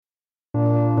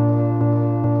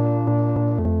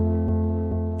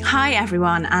Hi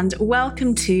everyone, and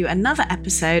welcome to another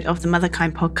episode of the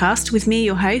Motherkind podcast with me,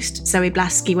 your host, Zoe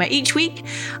Blaski, where each week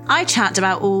I chat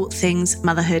about all things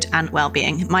motherhood and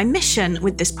well-being. My mission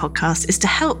with this podcast is to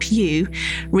help you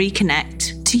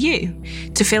reconnect to you,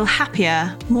 to feel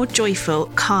happier, more joyful,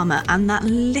 calmer, and that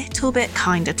little bit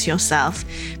kinder to yourself.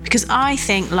 Because I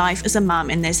think life as a mum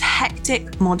in this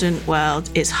hectic modern world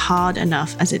is hard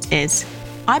enough as it is.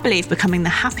 I believe becoming the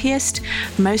happiest,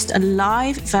 most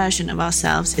alive version of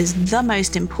ourselves is the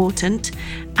most important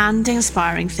and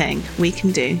inspiring thing we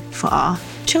can do for our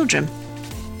children.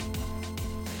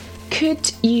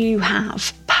 Could you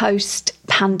have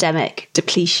post-pandemic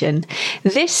depletion?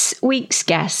 This week's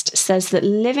guest says that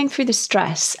living through the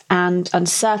stress and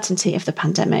uncertainty of the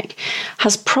pandemic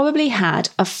has probably had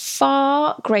a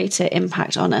far greater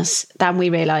impact on us than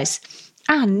we realise.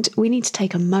 And we need to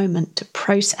take a moment to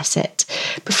process it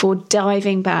before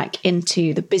diving back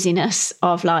into the busyness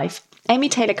of life. Amy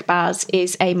Taylor-Kabbaz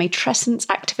is a matrescence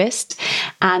activist,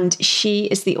 and she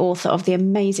is the author of the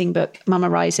amazing book,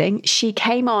 Mama Rising. She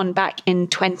came on back in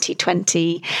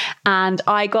 2020, and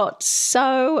I got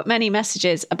so many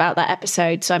messages about that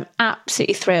episode. So I'm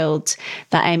absolutely thrilled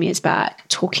that Amy is back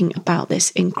talking about this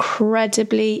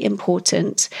incredibly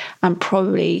important and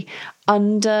probably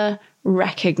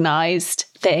under-recognized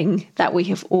thing that we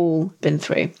have all been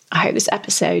through. I hope this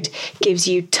episode gives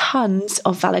you tons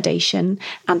of validation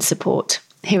and support.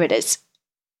 Here it is.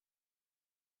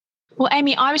 Well,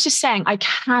 Amy, I was just saying, I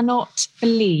cannot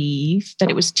believe that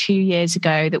it was 2 years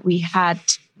ago that we had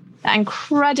that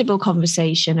incredible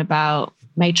conversation about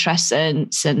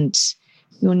matrescence and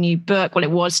your new book. Well,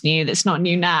 it was new. That's not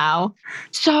new now.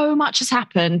 So much has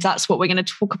happened. That's what we're going to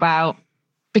talk about.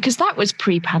 Because that was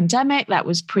pre-pandemic, that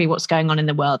was pre what's going on in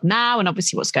the world now, and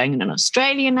obviously what's going on in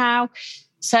Australia now.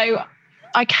 So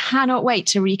I cannot wait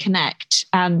to reconnect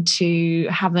and to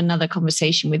have another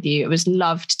conversation with you. It was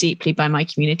loved deeply by my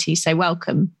community, so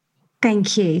welcome.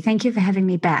 Thank you. Thank you for having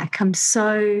me back. I'm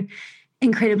so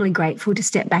incredibly grateful to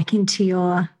step back into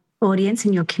your audience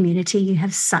and your community. You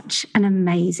have such an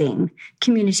amazing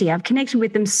community. I've connected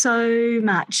with them so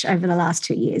much over the last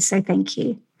 2 years, so thank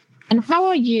you. And how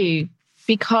are you?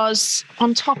 Because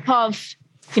on top of,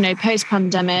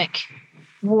 post-pandemic,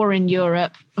 war in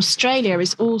Europe, Australia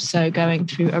is also going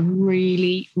through a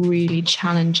really, really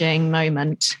challenging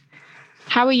moment.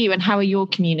 How are you and how are your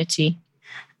community?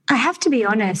 I have to be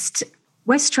honest,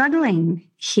 we're struggling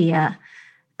here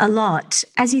a lot.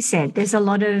 As you said, there's a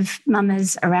lot of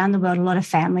mamas around the world, a lot of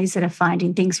families that are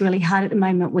finding things really hard at the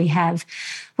moment. We have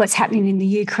what's happening in the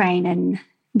Ukraine, and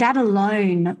that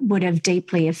alone would have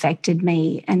deeply affected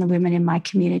me and the women in my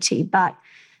community. But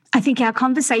I think our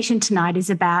conversation tonight is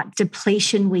about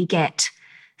depletion we get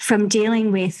from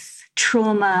dealing with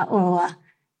trauma or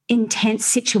intense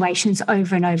situations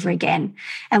over and over again.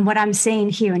 And what I'm seeing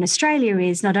here in Australia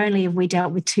is not only have we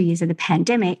dealt with 2 years of the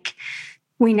pandemic,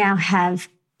 we now have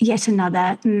yet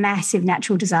another massive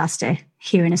natural disaster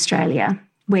here in Australia,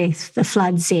 with the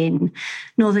floods in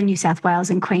northern New South Wales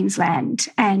and Queensland.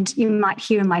 And you might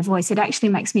hear in my voice, it actually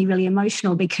makes me really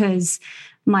emotional because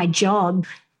my job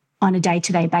on a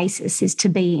day-to-day basis is to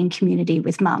be in community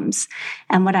with mums.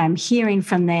 And what I'm hearing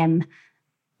from them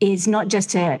is not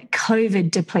just a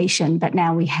COVID depletion, but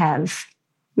now we have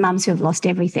mums who have lost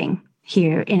everything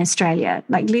here in Australia.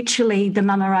 Like literally the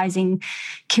Mama Rising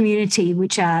community,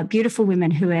 which are beautiful women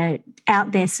who are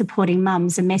out there supporting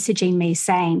mums, are messaging me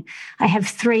saying, I have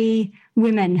 3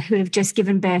 women who have just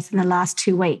given birth in the last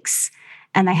 2 weeks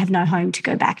and they have no home to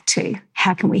go back to.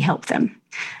 How can we help them?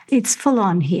 It's full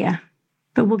on here,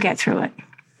 but we'll get through it.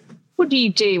 What do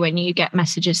you do when you get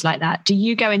messages like that? Do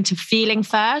you go into feeling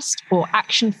first or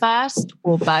action first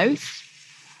or both?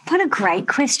 What a great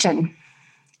question.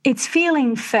 It's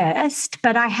feeling first,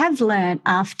 but I have learned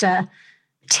after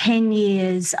 10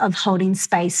 years of holding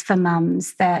space for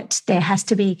mums that there has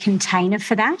to be a container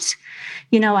for that.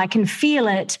 I can feel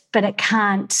it, but it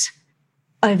can't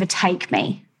overtake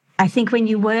me. I think when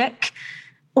you work,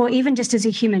 or even just as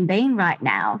a human being right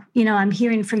now, I'm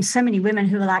hearing from so many women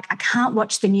who are like, I can't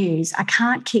watch the news. I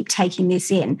can't keep taking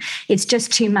this in. It's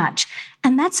just too much.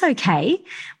 And that's okay.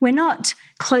 We're not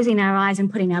closing our eyes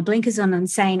and putting our blinkers on and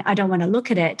saying, I don't want to look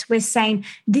at it. We're saying,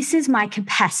 this is my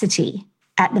capacity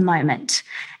at the moment.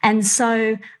 And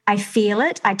so I feel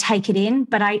it, I take it in,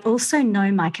 but I also know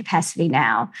my capacity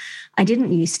now. I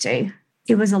didn't used to.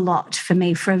 It was a lot for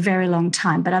me for a very long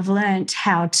time, but I've learned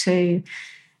how to,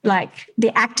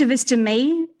 the activist in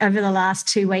me over the last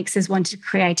 2 weeks has wanted to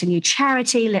create a new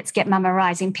charity. Let's get Mama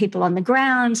Rising people on the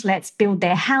ground. Let's build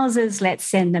their houses. Let's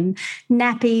send them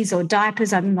nappies or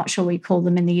diapers. I'm not sure we call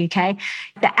them in the UK.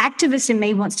 The activist in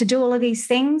me wants to do all of these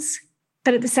things,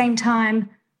 But at the same time,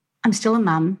 I'm still a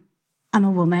mum. I'm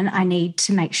a woman. I need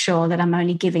to make sure that I'm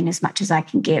only giving as much as I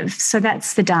can give. So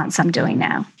that's the dance I'm doing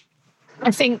now.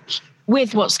 I think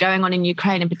with what's going on in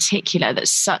Ukraine in particular,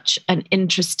 that's such an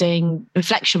interesting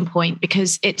reflection point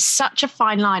because it's such a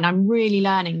fine line. I'm really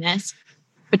learning this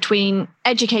between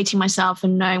educating myself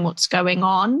and knowing what's going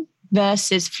on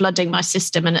versus flooding my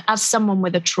system. And as someone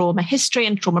with a trauma history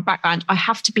and trauma background, I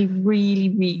have to be really,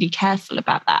 really careful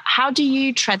about that. How do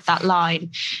you tread that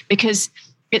line? Because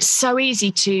it's so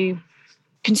easy to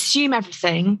consume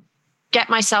everything, get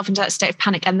myself into that state of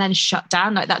panic and then shut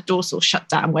down, like that dorsal shut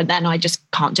down where then I just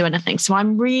can't do anything. So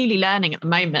I'm really learning at the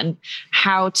moment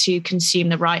how to consume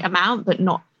the right amount, but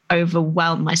not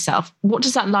overwhelm myself. What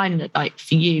does that line look like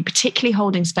for you, particularly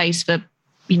holding space for,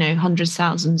 hundreds,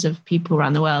 thousands of people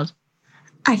around the world?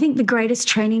 I think the greatest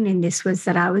training in this was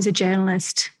that I was a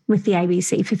journalist with the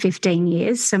ABC for 15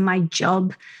 years. So my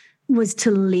job was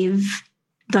to live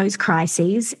those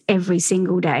crises every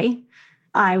single day.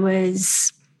 I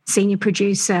was senior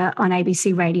producer on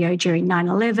ABC Radio during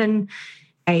 9/11.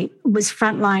 I was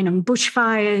frontline on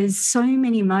bushfires. So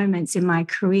many moments in my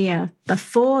career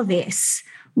before this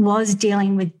was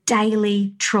dealing with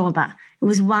daily trauma. It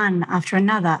was one after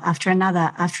another, after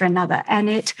another, after another. And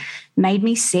it made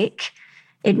me sick.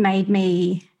 It made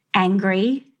me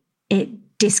angry.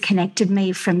 It disconnected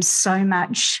me from so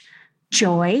much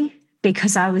joy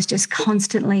because I was just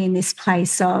constantly in this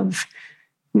place of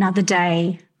another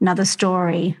day, another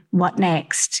story, what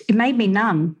next? It made me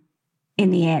numb in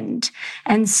the end.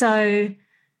 And so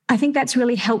I think that's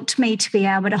really helped me to be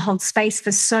able to hold space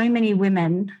for so many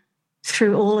women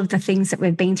through all of the things that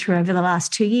we've been through over the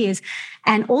last 2 years.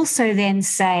 And also then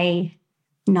say,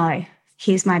 no,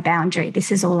 here's my boundary.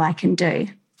 This is all I can do.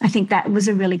 I think that was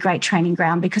a really great training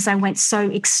ground because I went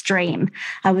so extreme.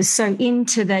 I was so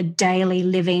into the daily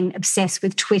living, obsessed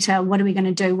with Twitter. What are we going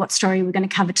to do? What story are we going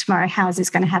to cover tomorrow? How is this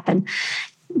going to happen?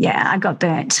 Yeah, I got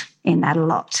burnt in that a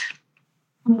lot.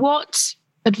 What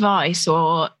advice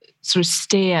or sort of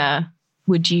steer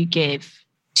would you give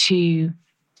to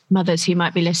mothers who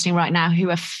might be listening right now who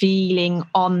are feeling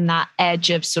on that edge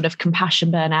of sort of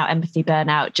compassion burnout, empathy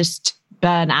burnout, just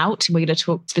burnout? We're going to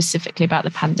talk specifically about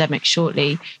the pandemic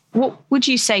shortly. What would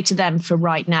you say to them for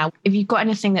right now? Have you got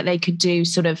anything that they could do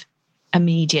sort of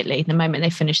immediately, the moment they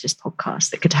finish this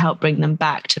podcast, that could help bring them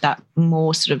back to that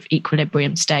more sort of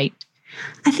equilibrium state?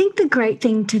 I think the great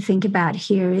thing to think about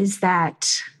here is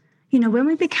that, when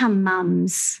we become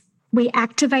mums, we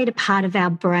activate a part of our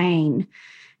brain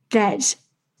that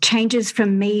changes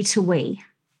from me to we.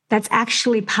 That's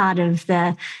actually part of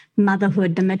the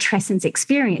motherhood, the matrescence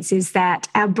experience, is that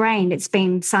our brain, it's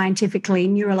been scientifically,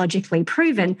 neurologically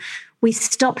proven, we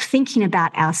stop thinking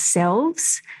about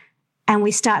ourselves and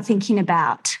we start thinking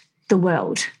about the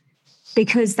world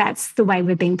because that's the way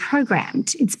we've been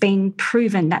programmed. It's been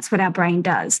proven that's what our brain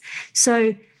does.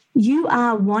 So you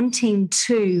are wanting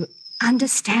to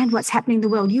understand what's happening in the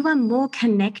world. You are more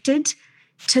connected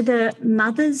to the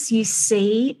mothers you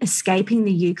see escaping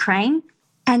the Ukraine,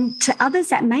 and to others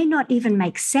that may not even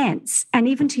make sense. And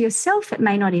even to yourself, it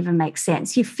may not even make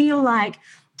sense. You feel like,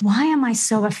 why am I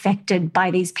so affected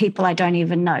by these people I don't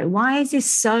even know? Why is this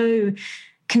so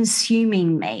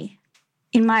consuming me?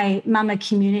 In my mama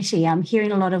community, I'm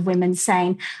hearing a lot of women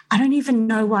saying, I don't even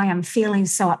know why I'm feeling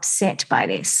so upset by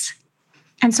this.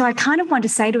 And so I kind of want to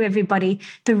say to everybody,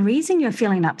 the reason you're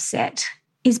feeling upset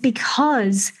is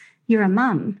because you're a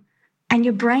mum and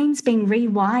your brain's been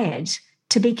rewired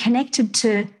to be connected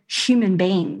to human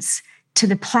beings, to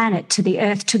the planet, to the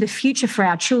earth, to the future for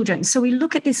our children. So we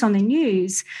look at this on the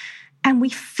news and we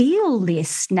feel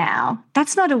this now.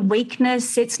 That's not a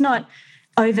weakness. It's not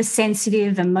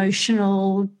oversensitive,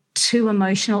 emotional, too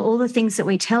emotional, all the things that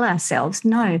we tell ourselves.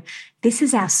 No, this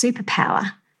is our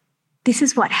superpower. This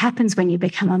is what happens when you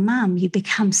become a mum. You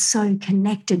become so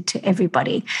connected to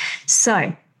everybody.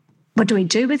 So what do we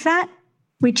do with that?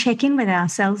 We check in with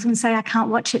ourselves and say, I can't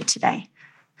watch it today.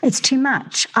 It's too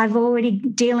much. I've already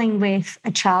dealing with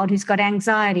a child who's got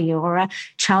anxiety or a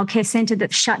childcare centre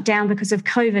that's shut down because of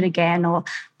COVID again, or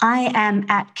I am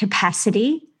at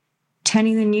capacity.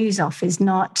 Turning the news off is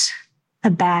not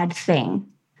a bad thing.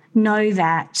 Know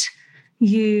that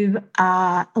you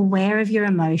are aware of your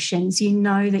emotions. You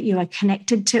know that you are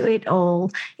connected to it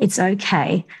all. It's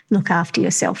okay. Look after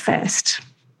yourself first.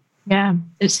 Yeah,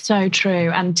 it's so true.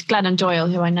 And Glennon Doyle,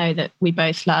 who I know that we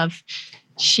both love,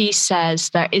 she says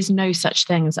there is no such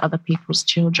thing as other people's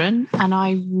children. And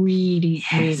I really,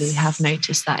 really have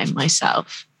noticed that in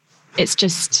myself. It's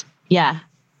just,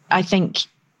 I think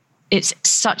it's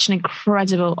such an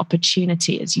incredible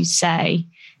opportunity, as you say,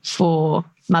 for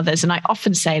mothers. And I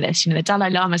often say this, the Dalai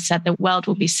Lama said the world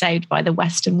will be saved by the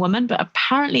Western woman, but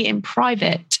apparently in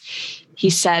private, he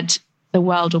said the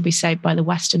world will be saved by the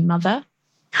Western mother.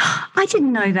 I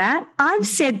didn't know that. I've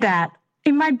said that.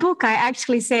 In my book, I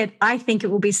actually said, I think it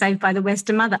will be saved by the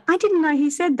Western mother. I didn't know he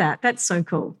said that. That's so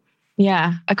cool.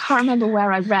 Yeah, I can't remember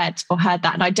where I read or heard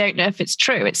that. And I don't know if it's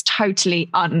true. It's totally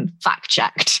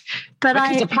unfact-checked. But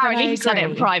apparently he said it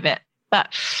in private.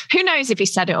 But who knows if he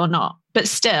said it or not. But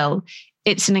still,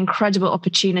 it's an incredible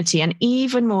opportunity and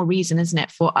even more reason, isn't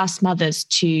it, for us mothers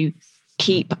to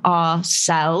keep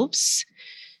ourselves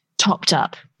topped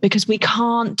up, because we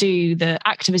can't do the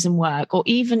activism work or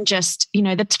even just,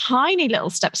 the tiny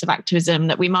little steps of activism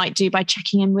that we might do by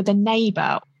checking in with a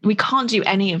neighbour. We can't do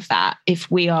any of that if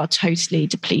we are totally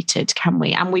depleted, can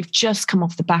we? And we've just come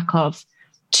off the back of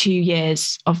 2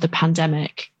 years of the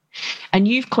pandemic. And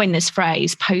you've coined this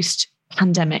phrase,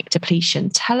 post-pandemic depletion.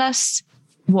 Tell us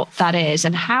what that is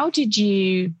and how did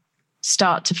you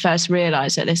start to first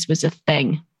realise that this was a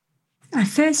thing? I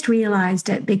first realised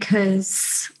it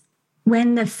because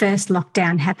when the first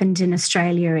lockdown happened in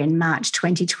Australia in March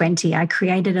 2020, I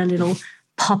created a little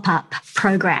pop-up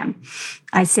program.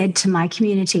 I said to my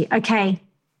community, okay,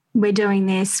 we're doing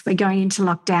this, we're going into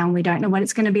lockdown, we don't know what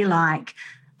it's going to be like.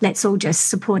 Let's all just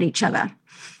support each other.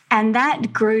 And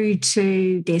that grew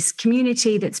to this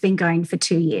community that's been going for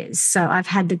 2 years. So I've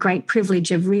had the great privilege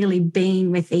of really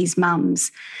being with these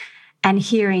mums and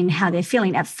hearing how they're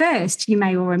feeling. At first, you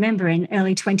may all remember in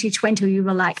early 2020, we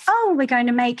were like, oh, we're going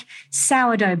to make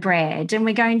sourdough bread and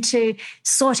we're going to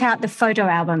sort out the photo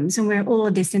albums, and we're all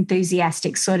of this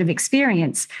enthusiastic sort of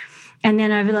experience. And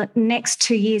then over the next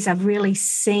 2 years, I've really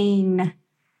seen,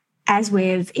 as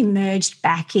we've emerged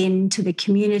back into the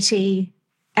community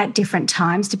at different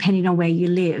times, depending on where you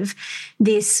live,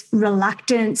 this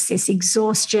reluctance, this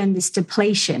exhaustion, this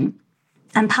depletion.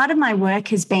 And part of my work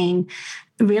has been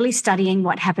really studying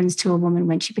what happens to a woman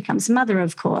when she becomes a mother,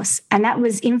 of course. And that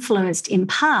was influenced in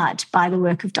part by the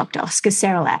work of Dr. Oscar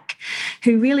Serrelak,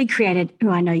 who really created, who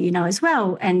I know you know as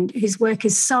well, and whose work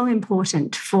is so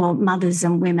important for mothers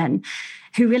and women,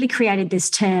 who really created this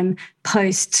term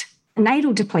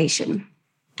post-natal depletion.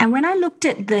 And when I looked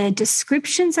at the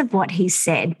descriptions of what he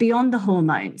said beyond the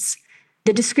hormones,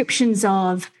 the descriptions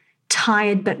of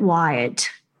tired but wired,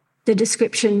 the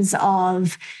descriptions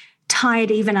of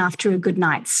tired even after a good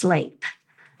night's sleep,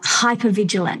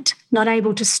 hypervigilant, not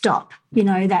able to stop,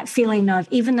 that feeling of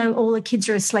even though all the kids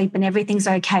are asleep and everything's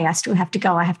okay, I still have to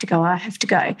go, I have to go, I have to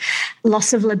go.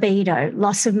 Loss of libido,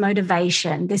 loss of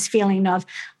motivation, this feeling of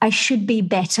I should be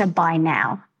better by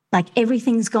now, like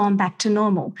everything's gone back to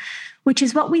normal, which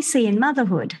is what we see in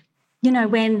motherhood.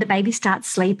 When the baby starts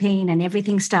sleeping and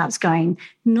everything starts going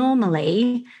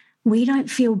normally, we don't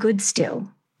feel good still.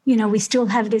 We still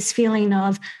have this feeling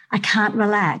of, I can't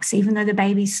relax. Even though the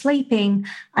baby's sleeping,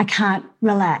 I can't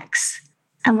relax.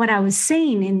 And what I was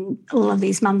seeing in all of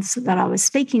these months that I was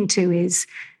speaking to is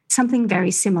something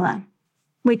very similar,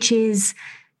 which is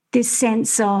this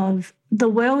sense of the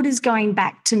world is going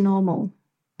back to normal,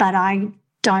 but I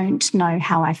don't know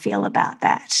how I feel about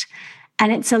that.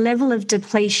 And it's a level of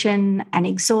depletion and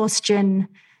exhaustion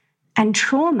and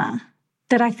trauma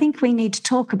that I think we need to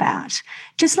talk about.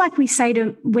 Just like we say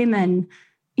to women,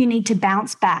 you need to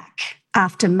bounce back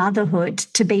after motherhood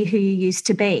to be who you used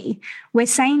to be. We're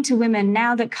saying to women,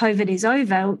 now that COVID is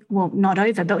over, well, not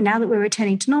over, but now that we're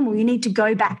returning to normal, you need to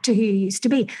go back to who you used to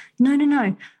be.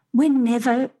 No. We're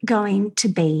never going to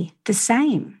be the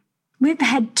same. We've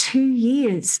had 2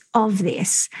 years of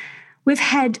this. We've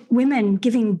had women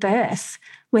giving birth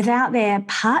without their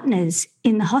partners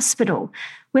in the hospital.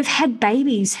 We've had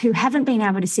babies who haven't been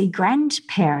able to see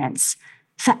grandparents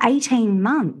for 18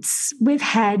 months. We've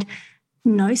had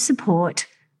no support,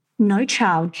 no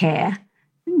childcare,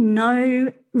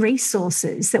 no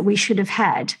resources that we should have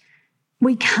had.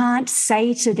 We can't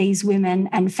say to these women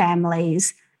and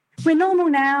families, we're normal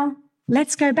now,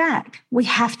 let's go back. We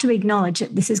have to acknowledge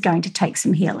that this is going to take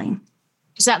some healing.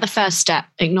 Is that the first step?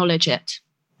 Acknowledge it?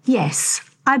 Yes,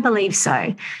 I believe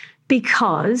so.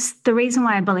 Because the reason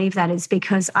why I believe that is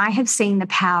because I have seen the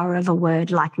power of a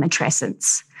word like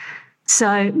matrescence.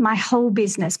 So my whole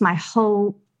business, my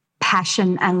whole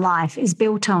passion and life is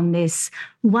built on this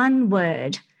one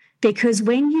word, because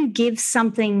when you give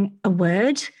something a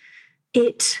word,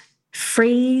 it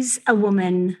frees a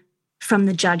woman from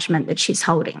the judgment that she's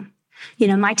holding.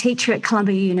 My teacher at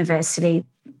Columbia University,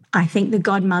 I think the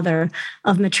godmother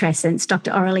of matrescence,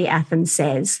 Dr. Aurelie Athens,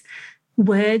 says,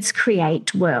 words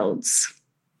create worlds.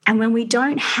 And when we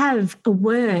don't have a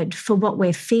word for what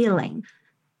we're feeling,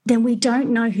 then we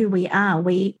don't know who we are.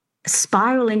 We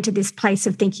spiral into this place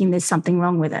of thinking there's something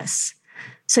wrong with us.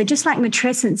 So just like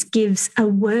matrescence gives a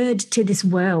word to this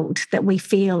world that we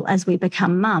feel as we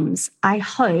become mums, I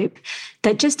hope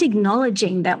that just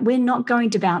acknowledging that we're not going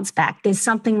to bounce back, there's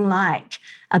something like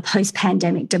a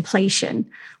post-pandemic depletion,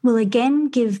 will again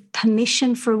give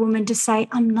permission for a woman to say,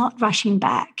 I'm not rushing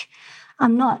back.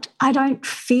 I don't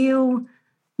feel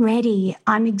ready.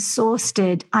 I'm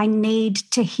exhausted. I need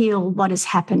to heal what has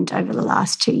happened over the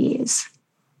last 2 years.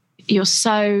 You're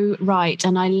so right.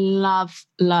 And I love,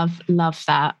 love, love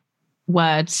that.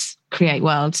 Words create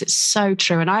worlds. It's so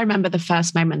true. And I remember the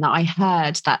first moment that I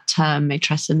heard that term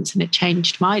matrescence, and it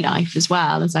changed my life as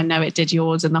well, as I know it did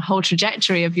yours, and the whole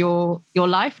trajectory of your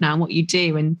life now and what you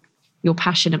do and your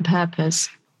passion and purpose.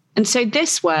 And so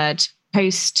this word,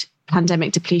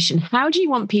 post-pandemic depletion, how do you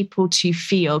want people to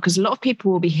feel? Because a lot of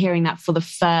people will be hearing that for the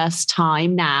first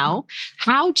time now.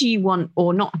 How do you want,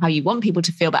 or not how you want people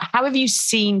to feel, but how have you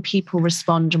seen people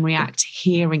respond and react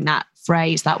hearing that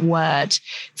phrase, that word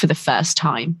for the first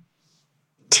time?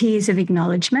 Tears of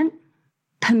acknowledgement,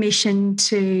 permission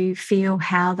to feel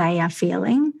how they are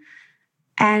feeling.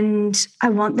 And I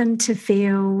want them to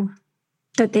feel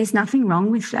that there's nothing wrong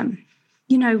with them.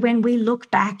 You know, when we look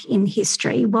back in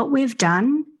history, what we've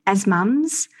done as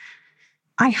mums,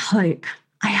 I hope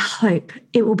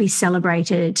it will be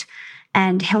celebrated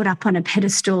and held up on a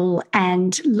pedestal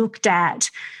and looked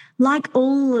at like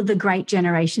all of the great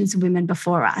generations of women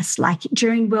before us, like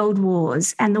during world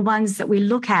wars, and the ones that we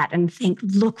look at and think,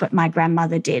 look what my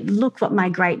grandmother did, look what my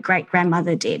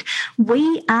great-great-grandmother did.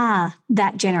 We are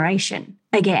that generation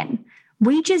again.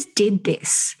 We just did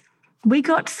this. We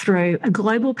got through a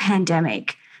global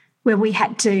pandemic where we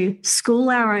had to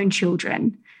school our own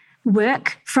children,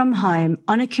 work from home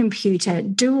on a computer,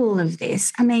 do all of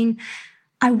this. I mean,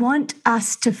 I want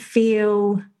us to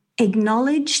feel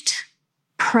acknowledged,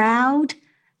 proud,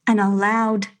 and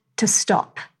allowed to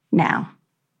stop now.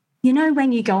 You know,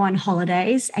 when you go on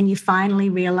holidays and you finally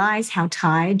realize how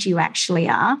tired you actually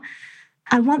are,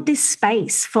 I want this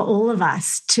space for all of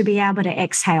us to be able to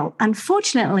exhale.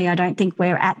 Unfortunately, I don't think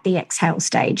we're at the exhale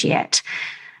stage yet,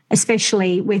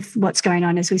 especially with what's going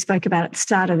on, as we spoke about at the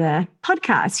start of the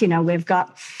podcast. You know, we've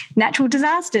got natural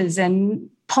disasters and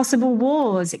possible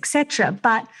wars, etc.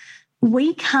 But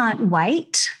we can't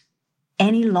wait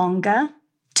any longer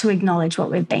to acknowledge what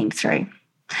we've been through.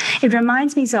 It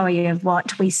reminds me, Zoe, of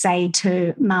what we say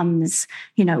to mums.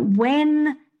 You know,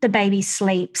 when the baby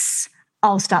sleeps,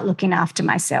 I'll start looking after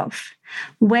myself.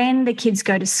 When the kids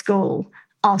go to school,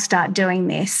 I'll start doing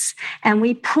this. And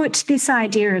we put this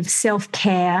idea of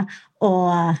self-care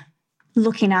or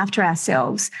looking after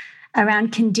ourselves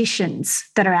around conditions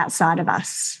that are outside of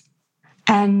us.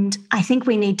 And I think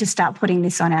we need to start putting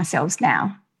this on ourselves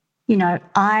now. You know,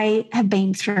 I have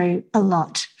been through a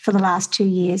lot for the last 2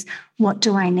 years. What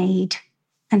do I need?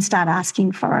 And start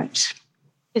asking for it.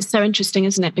 It's so interesting,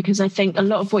 isn't it? Because I think a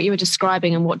lot of what you were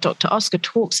describing and what Dr. Oscar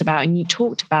talks about, and you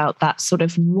talked about that sort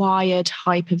of wired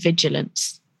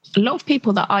hypervigilance. A lot of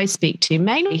people that I speak to,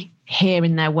 mainly hear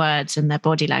in their words and their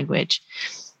body language,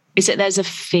 is that there's a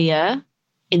fear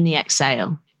in the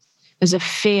exhale. There's a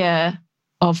fear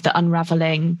of the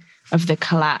unraveling, of the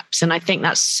collapse. And I think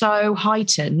that's so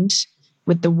heightened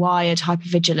with the wired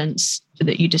hypervigilance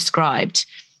that you described.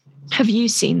 Have you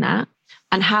seen that?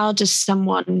 And how does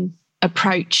someone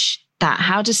approach that?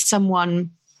 How does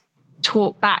someone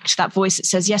talk back to that voice that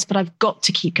says, yes, but I've got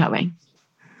to keep going?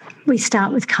 We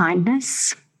start with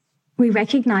kindness. We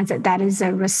recognise that that is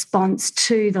a response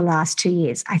to the last 2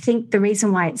 years. I think the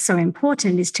reason why it's so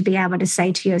important is to be able to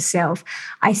say to yourself,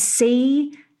 I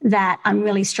see that I'm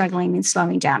really struggling in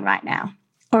slowing down right now.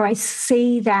 Or I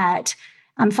see that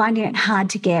I'm finding it hard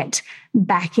to get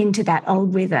back into that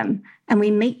old rhythm. And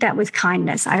we meet that with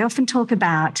kindness. I often talk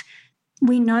about,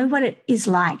 we know what it is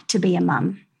like to be a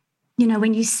mum. You know,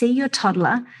 when you see your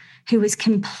toddler who is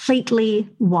completely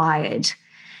wired,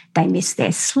 they missed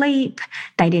their sleep,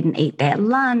 they didn't eat their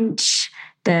lunch,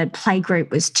 the playgroup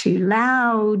was too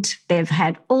loud, they've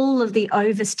had all of the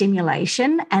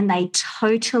overstimulation and they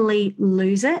totally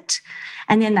lose it.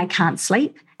 And then they can't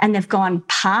sleep and they've gone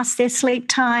past their sleep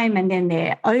time and then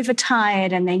they're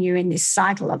overtired and then you're in this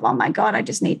cycle of, oh my God, I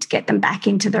just need to get them back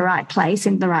into the right place,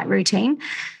 into the right routine.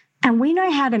 And we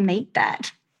know how to meet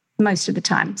that most of the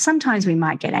time. Sometimes we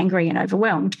might get angry and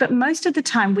overwhelmed, but most of the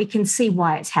time we can see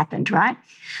why it's happened, right?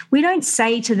 We don't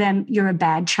say to them, you're a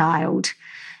bad child.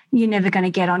 You're never going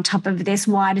to get on top of this.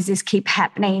 Why does this keep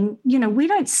happening? You know, we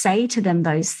don't say to them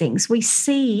those things. We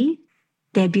see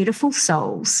their beautiful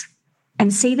souls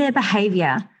and see their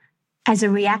behaviour as a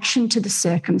reaction to the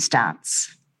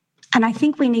circumstance. And I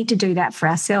think we need to do that for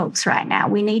ourselves right now.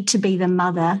 We need to be the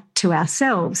mother to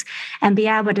ourselves and be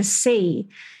able to see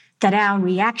that our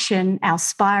reaction, our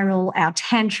spiral, our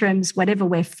tantrums, whatever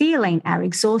we're feeling, our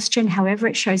exhaustion, however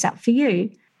it shows up for you,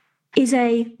 is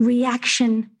a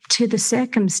reaction to the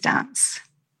circumstance.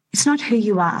 It's not who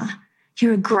you are.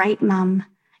 You're a great mum.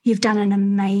 You've done an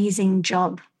amazing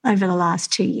job over the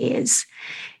last 2 years.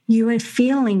 You are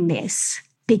feeling this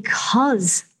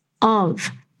because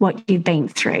of what you've been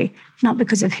through, not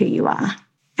because of who you are.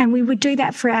 And we would do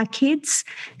that for our kids,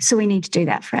 so we need to do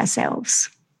that for ourselves.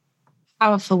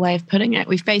 Powerful way of putting it.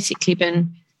 We've basically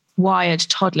been wired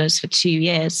toddlers for 2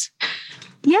 years.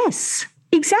 Yes,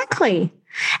 exactly.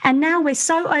 And now we're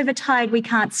so overtired we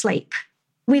can't sleep.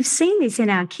 We've seen this in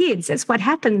our kids. It's what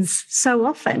happens so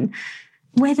often.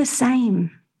 We're the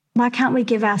same. Why can't we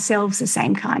give ourselves the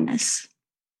same kindness?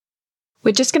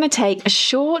 We're just going to take a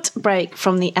short break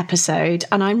from the episode,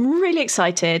 and I'm really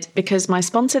excited because my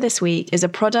sponsor this week is a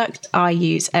product I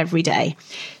use every day.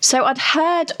 So I'd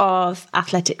heard of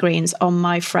Athletic Greens on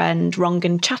my friend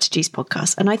Rangan Chatterjee's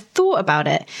podcast, and I thought about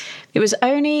it. It was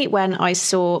only when I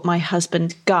saw my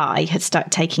husband Guy had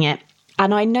started taking it,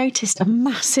 and I noticed a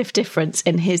massive difference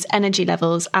in his energy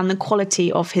levels and the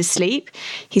quality of his sleep.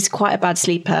 He's quite a bad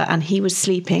sleeper and he was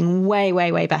sleeping way,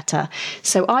 way, way better.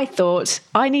 So I thought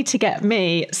I need to get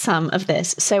me some of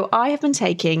this. So I have been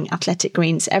taking Athletic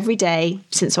Greens every day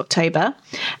since October,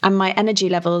 and my energy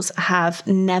levels have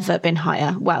never been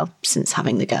higher. Well, since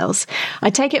having the girls.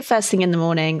 I take it first thing in the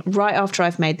morning, right after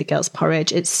I've made the girls'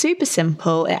 porridge. It's super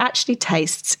simple. It actually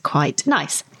tastes quite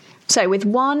nice. So with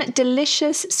one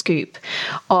delicious scoop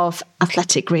of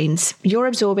Athletic Greens, you're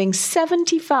absorbing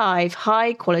 75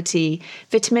 high-quality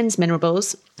vitamins,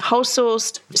 minerals,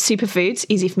 whole-sourced superfoods,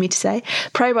 easy for me to say,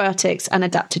 probiotics and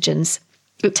adaptogens.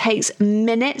 It takes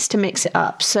minutes to mix it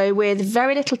up. So with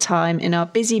very little time in our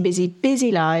busy, busy,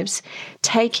 busy lives,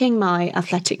 taking my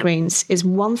Athletic Greens is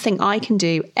one thing I can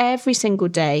do every single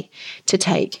day to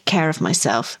take care of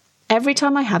myself. Every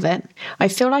time I have it, I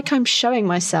feel like I'm showing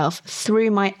myself through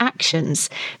my actions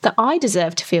that I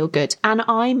deserve to feel good and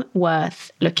I'm worth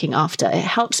looking after. It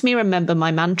helps me remember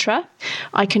my mantra.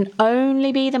 I can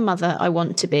only be the mother I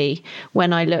want to be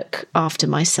when I look after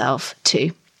myself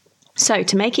too. So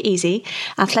to make it easy,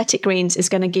 Athletic Greens is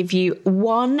going to give you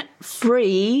 1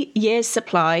 free year's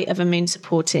supply of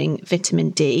immune-supporting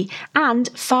vitamin D and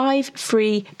 5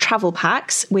 free travel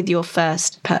packs with your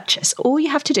first purchase. All you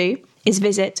have to do is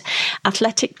visit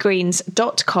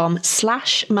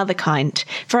athleticgreens.com/motherkind.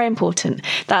 Very important.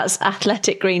 That's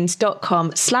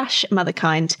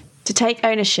athleticgreens.com/motherkind to take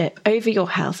ownership over your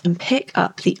health and pick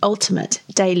up the ultimate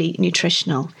daily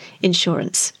nutritional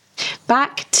insurance.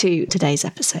 Back to today's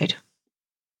episode.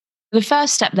 The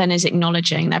first step then is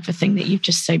acknowledging everything that you've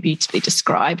just so beautifully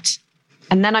described.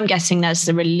 And then I'm guessing there's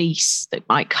the release that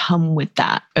might come with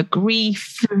that, a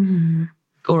grief,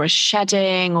 or a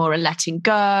shedding or a letting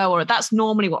go, or that's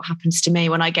normally what happens to me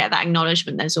when I get that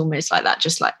acknowledgement. There's almost like that,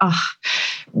 just like,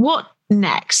 what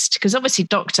next? Because obviously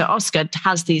Dr. Oscar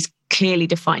has these clearly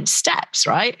defined steps,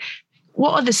 right?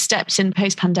 What are the steps in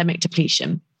post-pandemic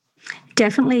depletion?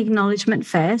 Definitely acknowledgement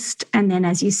first. And then,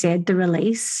 as you said, the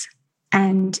release.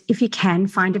 And if you can,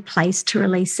 find a place to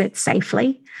release it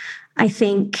safely. I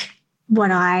think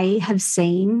what I have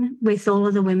seen with all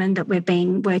of the women that we've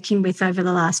been working with over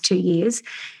the last 2 years,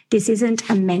 this isn't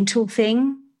a mental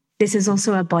thing. This is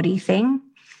also a body thing.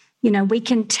 You know, we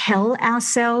can tell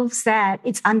ourselves that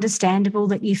it's understandable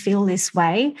that you feel this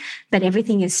way, but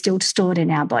everything is still stored in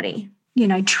our body. You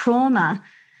know, trauma,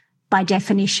 by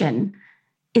definition,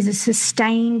 is a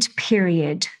sustained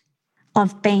period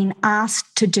of being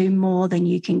asked to do more than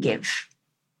you can give.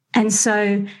 And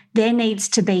so there needs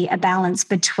to be a balance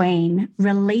between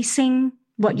releasing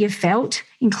what you felt,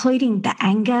 including the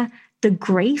anger, the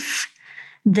grief,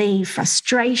 the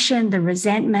frustration, the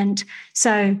resentment.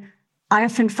 So I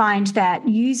often find that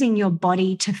using your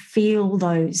body to feel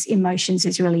those emotions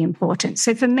is really important.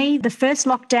 So for me, the first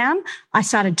lockdown, I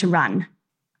started to run.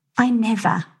 I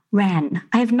never ran.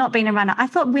 I have not been a runner. I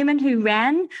thought women who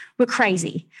ran were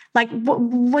crazy. Like,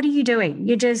 what are you doing?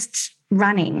 You're just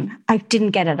running. I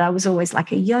didn't get it. I was always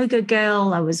like a yoga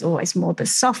girl. I was always more the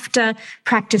softer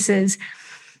practices.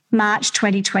 March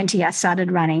 2020, I started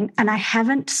running and I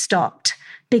haven't stopped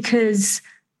because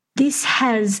this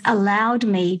has allowed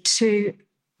me to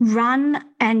run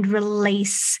and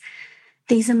release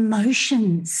these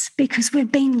emotions because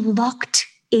we've been locked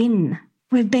in.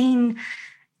 We've been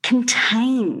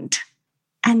contained.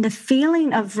 And the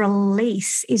feeling of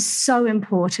release is so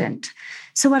important.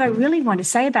 So what I really want to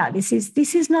say about this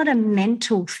is not a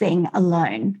mental thing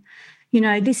alone. You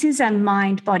know, this is a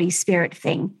mind, body, spirit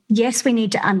thing. Yes, we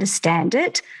need to understand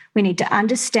it. We need to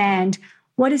understand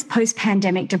What is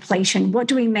post-pandemic depletion? What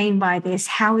do we mean by this?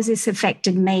 How has this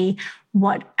affected me?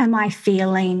 What am I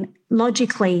feeling?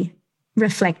 Logically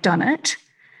reflect on it.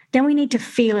 Then we need to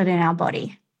feel it in our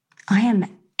body. I am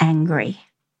angry.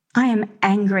 I am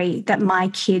angry that my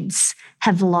kids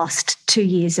have lost 2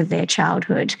 years of their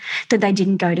childhood, that they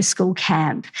didn't go to school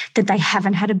camp, that they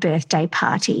haven't had a birthday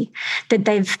party, that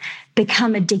they've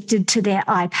become addicted to their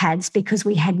iPads because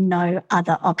we had no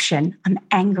other option. I'm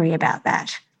angry about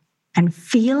that. And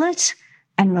feel it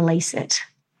and release it.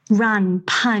 Run,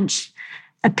 punch,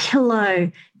 a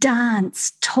pillow,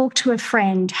 dance, talk to a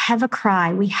friend, have a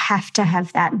cry. We have to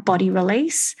have that body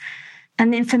release.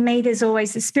 And then for me, there's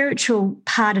always the spiritual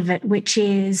part of it, which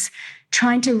is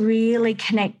trying to really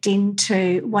connect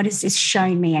into what has this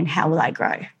shown me and how will I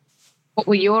grow? What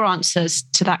were your answers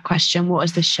to that question? What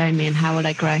has this shown me and how will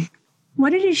I grow?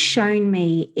 What it has shown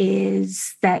me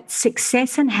is that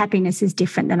success and happiness is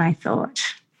different than I thought.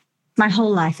 My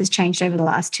whole life has changed over the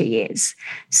last 2 years.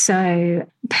 So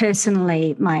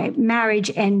personally, my marriage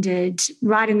ended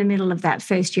right in the middle of that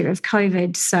first year of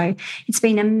COVID. So it's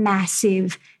been a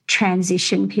massive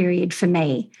transition period for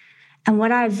me. And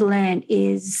what I've learned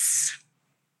is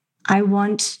I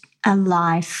want a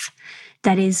life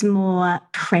that is more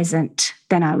present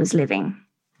than I was living.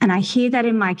 And I hear that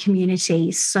in my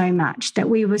community so much, that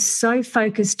we were so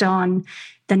focused on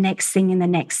the next thing and the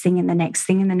next thing and the next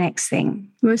thing and the next thing.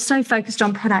 We were so focused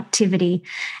on productivity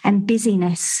and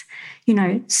busyness,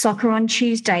 soccer on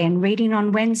Tuesday and reading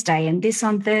on Wednesday and this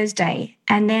on Thursday.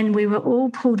 And then we were all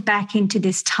pulled back into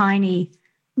this tiny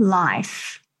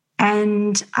life.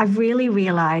 And I've really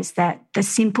realized that the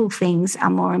simple things are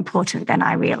more important than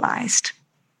I realized.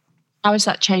 How has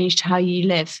that changed how you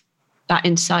live, that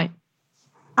insight?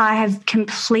 I have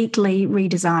completely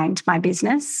redesigned my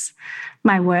business,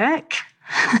 my work.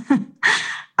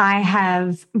 I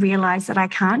have realized that I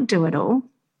can't do it all,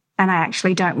 and I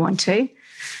actually don't want to.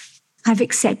 I've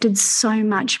accepted so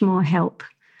much more help.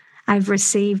 I've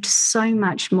received so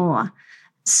much more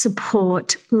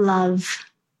support, love,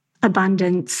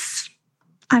 abundance.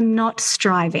 I'm not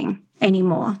striving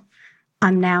anymore.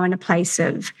 I'm now in a place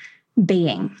of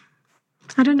being.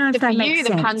 I don't know if that makes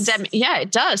sense. The pandemic, yeah,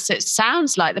 it does. So it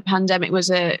sounds like the pandemic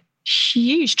was a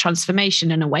huge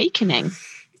transformation and awakening.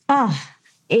 Oh,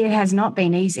 it has not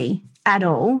been easy at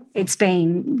all. It's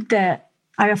been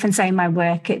I often say in my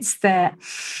work, it's the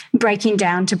breaking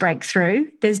down to break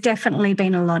through. There's definitely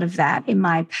been a lot of that in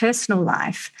my personal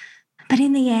life. But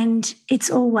in the end, it's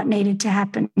all what needed to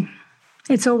happen.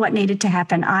 It's all what needed to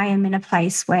happen. I am in a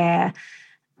place where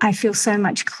I feel so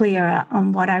much clearer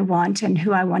on what I want and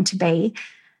who I want to be.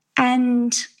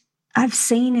 And I've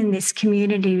seen in this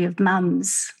community of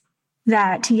mums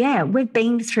that, we've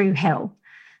been through hell.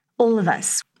 All of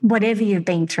us, whatever you've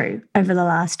been through over the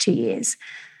last 2 years.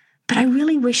 But I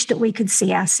really wish that we could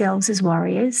see ourselves as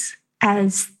warriors,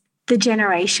 as the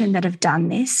generation that have done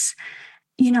this.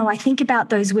 I think about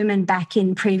those women back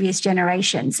in previous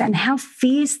generations and how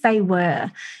fierce they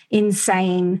were in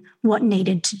saying what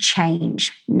needed to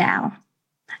change now.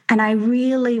 And I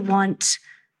really want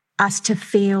us to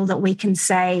feel that we can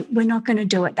say, we're not going to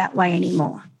do it that way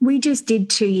anymore. We just did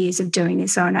 2 years of doing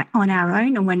this on our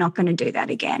own, and we're not going to do that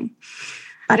again.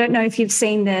 I don't know if you've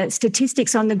seen the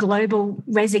statistics on the global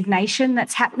resignation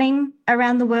that's happening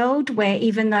around the world, where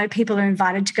even though people are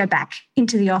invited to go back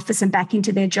into the office and back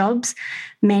into their jobs,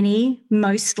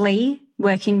 mostly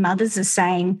working mothers are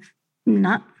saying,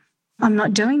 no, I'm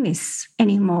not doing this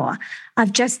anymore.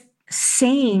 I've just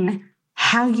seen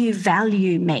how you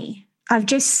value me. I've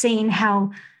just seen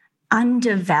how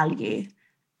undervalue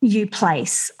you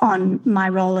place on my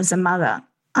role as a mother.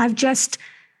 I've just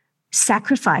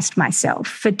sacrificed myself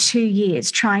for 2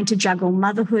 years trying to juggle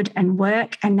motherhood and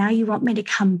work, and now you want me to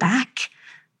come back?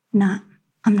 No,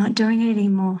 I'm not doing it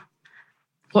anymore.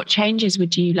 What changes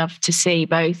would you love to see,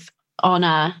 both on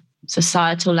a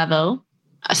societal level,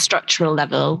 a structural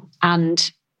level,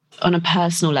 and on a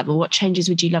personal level? What changes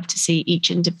would you love to see each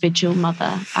individual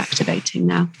mother activating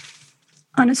now?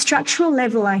 On a structural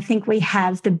level, I think we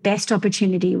have the best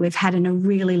opportunity we've had in a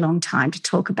really long time to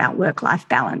talk about work-life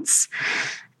balance.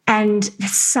 And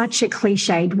such a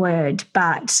cliched word,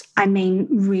 but I mean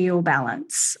real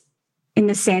balance, in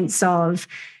the sense of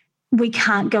we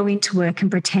can't go into work and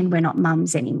pretend we're not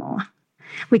mums anymore.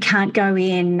 We can't go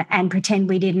in and pretend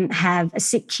we didn't have a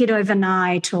sick kid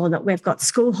overnight or that we've got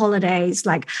school holidays.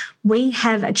 Like, we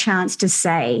have a chance to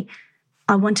say,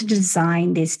 I want to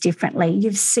design this differently.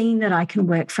 You've seen that I can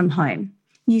work from home.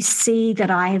 You see that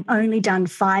I have only done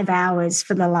 5 hours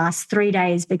for the last 3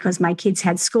 days because my kids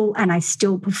had school and I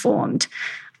still performed.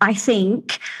 I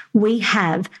think we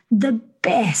have the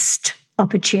best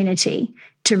opportunity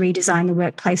to redesign the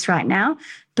workplace right now,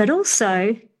 but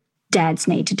also dads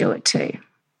need to do it too.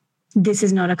 This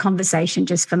is not a conversation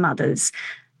just for mothers.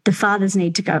 The fathers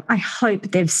need to go. I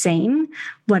hope they've seen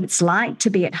what it's like to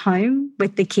be at home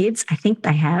with the kids. I think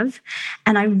they have.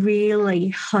 And I really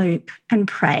hope and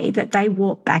pray that they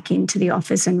walk back into the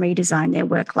office and redesign their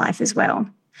work life as well.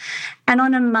 And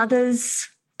on a mother's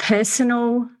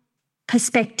personal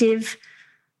perspective,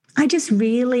 I just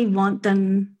really want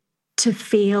them to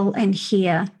feel and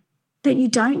hear that you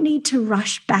don't need to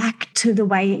rush back to the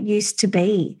way it used to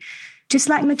be. Just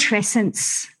like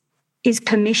matrescence is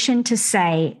permission to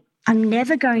say, I'm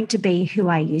never going to be who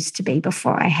I used to be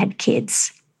before I had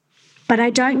kids, but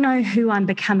I don't know who I'm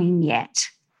becoming yet,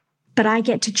 but I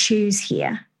get to choose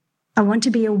here. I want to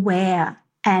be aware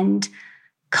and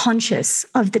conscious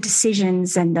of the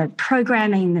decisions and the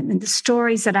programming and the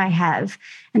stories that I have.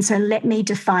 And so let me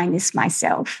define this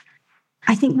myself.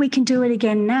 I think we can do it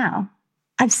again now.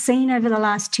 I've seen over the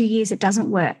last 2 years it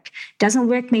doesn't work. It doesn't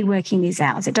work me working these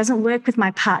hours. It doesn't work with my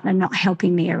partner not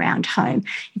helping me around home.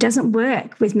 It doesn't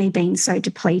work with me being so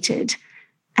depleted.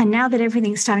 And now that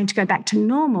everything's starting to go back to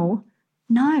normal,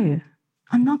 no,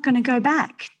 I'm not going to go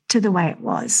back to the way it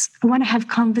was. I want to have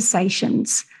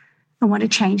conversations. I want to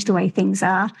change the way things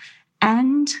are.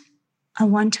 And I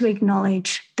want to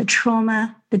acknowledge the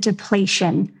trauma, the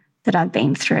depletion that I've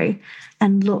been through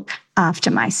and look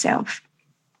after myself.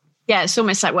 Yeah, it's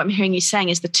almost like what I'm hearing you saying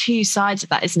is the two sides of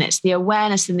that, isn't it? It's the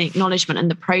awareness and the acknowledgement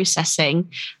and the processing.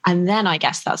 And then I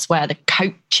guess that's where the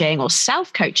coaching or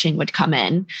self-coaching would come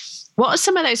in. What are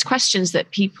some of those questions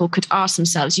that people could ask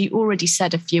themselves? You already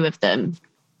said a few of them.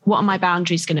 What are my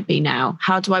boundaries going to be now?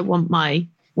 How do I want my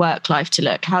work life to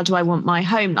look? How do I want my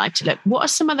home life to look? What are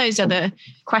some of those other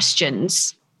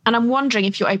questions? And I'm wondering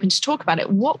if you're open to talk about it.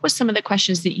 What were some of the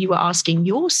questions that you were asking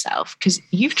yourself? Because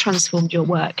you've transformed your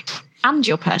work and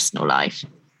your personal life.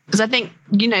 Because I think,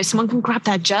 someone can grab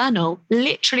their journal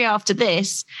literally after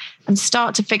this and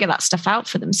start to figure that stuff out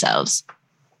for themselves.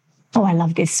 Oh, I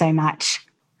love this so much.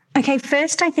 Okay,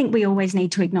 first, I think we always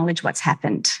need to acknowledge what's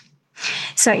happened.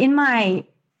 So in my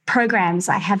programs,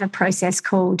 I have a process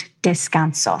called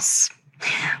descansos,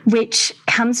 which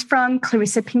comes from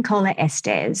Clarissa Pinkola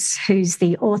Estes, who's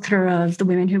the author of The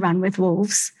Women Who Run with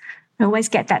Wolves. I always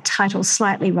get that title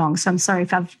slightly wrong, so I'm sorry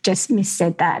if I've just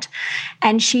missaid that.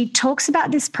 And she talks about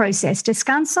this process.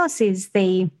 Descansos is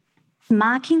the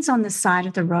markings on the side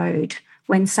of the road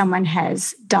when someone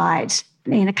has died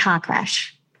in a car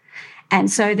crash.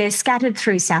 And so they're scattered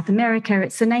through South America.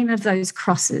 It's the name of those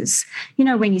crosses.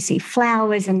 When you see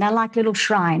flowers and they're like little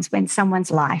shrines when someone's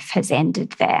life has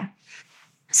ended there.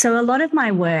 So a lot of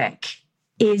my work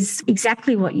is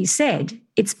exactly what you said.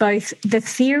 It's both the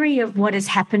theory of what has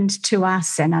happened to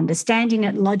us and understanding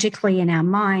it logically in our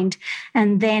mind,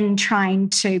 and then trying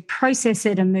to process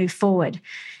it and move forward.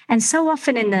 And so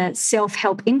often in the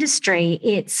self-help industry,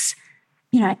 it's,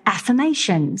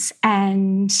 affirmations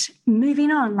and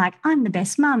moving on, like I'm the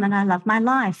best mum and I love my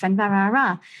life and rah, rah,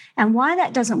 rah. And why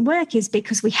that doesn't work is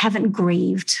because we haven't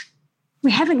grieved.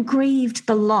 We haven't grieved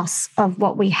the loss of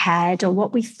what we had or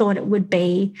what we thought it would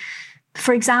be.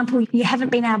 For example, you haven't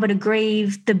been able to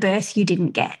grieve the birth you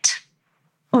didn't get,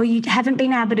 or you haven't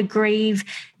been able to grieve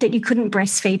that you couldn't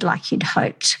breastfeed like you'd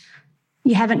hoped.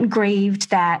 You haven't grieved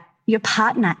that your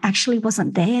partner actually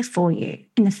wasn't there for you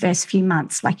in the first few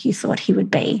months like you thought he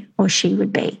would be or she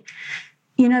would be.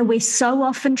 We so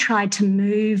often try to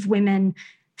move women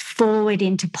forward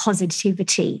into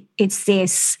positivity. It's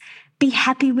this, be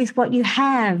happy with what you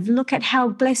have, look at how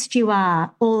blessed you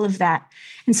are, all of that.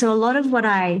 And so a lot of what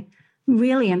I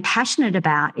really am passionate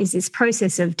about is this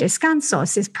process of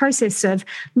descansos, this process of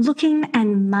looking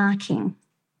and marking.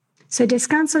 So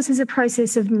descansos is a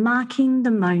process of marking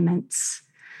the moments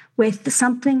where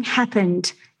something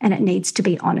happened and it needs to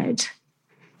be honoured.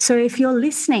 So if you're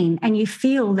listening and you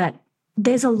feel that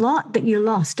there's a lot that you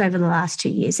lost over the last 2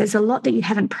 years, there's a lot that you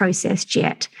haven't processed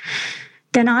yet,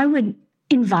 then I would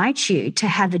invite you to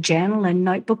have a journal and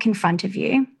notebook in front of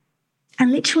you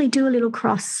and literally do a little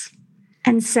cross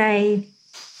and say,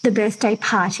 the birthday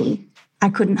party I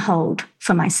couldn't hold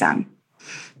for my son.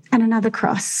 And another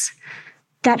cross,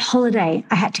 that holiday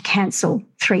I had to cancel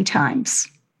 3 times.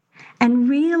 And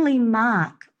really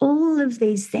mark all of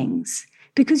these things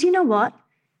because you know what?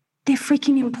 They're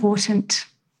freaking important.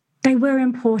 They were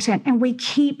important and we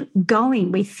keep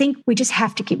going. We think we just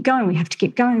have to keep going. We have to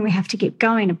keep going. We have to keep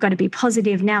going. I've got to be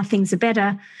positive. Now things are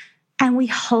better. And we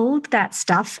hold that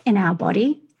stuff in our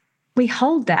body. We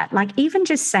hold that. Like even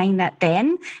just saying that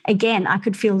then, again, I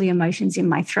could feel the emotions in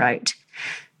my throat.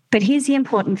 But here's the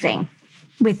important thing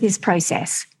with this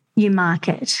process. You mark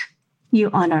it.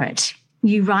 You honour it.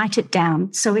 You write it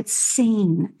down so it's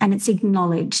seen and it's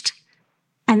acknowledged.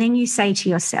 And then you say to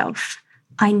yourself,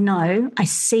 I know, I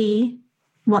see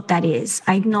what that is.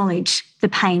 I acknowledge the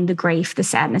pain, the grief, the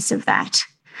sadness of that.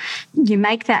 You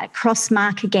make that cross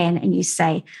mark again and you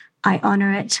say, I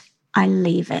honour it, I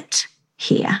leave it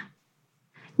here.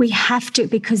 We have to,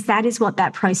 because that is what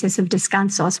that process of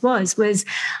descansos was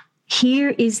here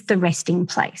is the resting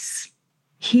place.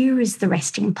 Here is the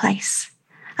resting place.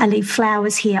 I leave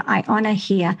flowers here, I honour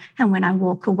here, and when I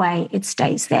walk away, it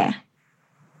stays there.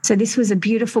 So this was a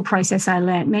beautiful process I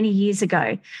learned many years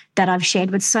ago that I've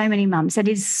shared with so many mums. That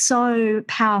is so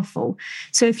powerful.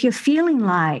 So if you're feeling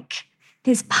like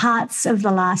there's parts of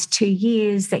the last 2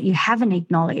 years that you haven't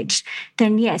acknowledged,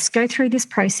 then yes, go through this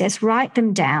process, write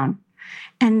them down.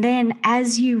 And then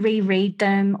as you reread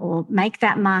them or make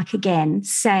that mark again,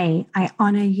 say, I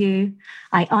honour you,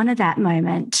 I honour that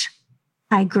moment,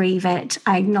 I grieve it,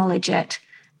 I acknowledge it,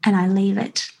 and I leave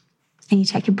it. And you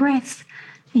take a breath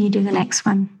and you do the next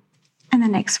one and the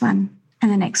next one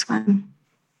and the next one.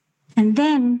 And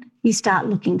then you start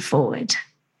looking forward.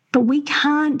 But we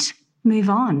can't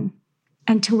move on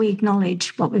until we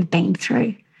acknowledge what we've been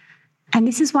through. And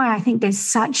this is why I think there's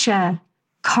such a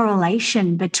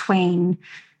correlation between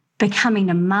becoming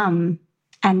a mum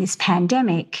and this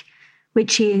pandemic,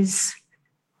 which is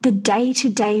the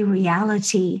day-to-day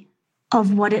reality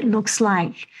of what it looks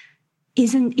like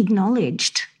isn't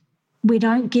acknowledged. We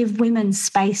don't give women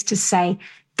space to say,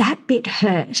 that bit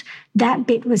hurt, that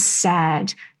bit was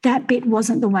sad, that bit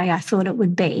wasn't the way I thought it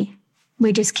would be.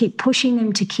 We just keep pushing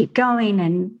them to keep going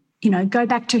and, go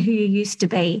back to who you used to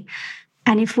be.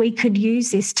 And if we could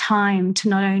use this time to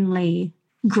not only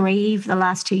grieve the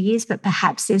last 2 years, but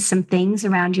perhaps there's some things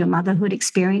around your motherhood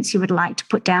experience you would like to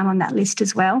put down on that list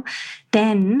as well,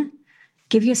 then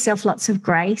give yourself lots of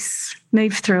grace,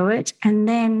 move through it, and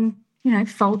then,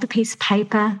 fold the piece of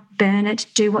paper, burn it,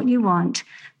 do what you want.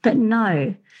 But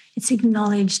no, it's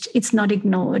acknowledged, it's not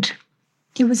ignored.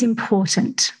 It was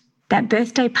important. That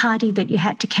birthday party that you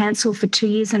had to cancel for 2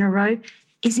 years in a row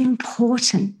is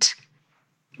important.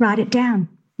 Write it down,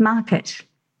 mark it.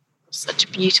 Such a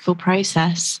beautiful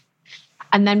process.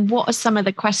 And then what are some of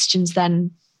the questions then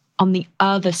on the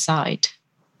other side?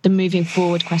 The moving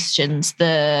forward questions,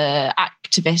 the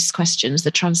activist questions, the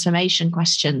transformation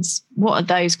questions. What are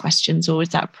those questions, or is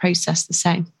that process the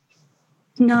same?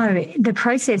 No, the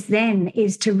process then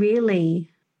is to really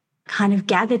kind of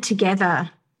gather together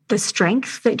the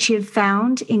strength that you've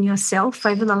found in yourself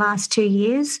over the last 2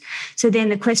 years. So then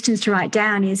the questions to write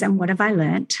down is, and what have I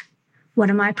learnt? What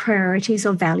are my priorities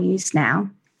or values now?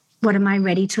 What am I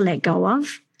ready to let go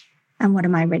of? And what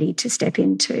am I ready to step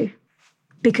into?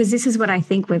 Because this is what I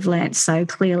think we've learnt so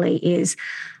clearly is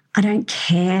I don't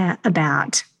care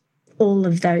about all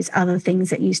of those other things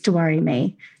that used to worry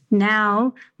me.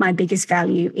 Now, my biggest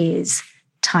value is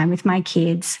time with my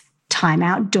kids, time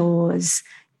outdoors.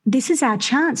 This is our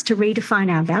chance to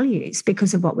redefine our values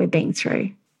because of what we've been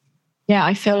through. Yeah,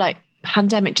 I feel like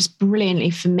pandemic just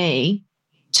brilliantly for me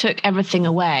took everything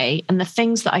away, and the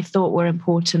things that I thought were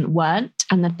important weren't,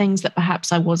 and the things that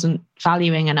perhaps I wasn't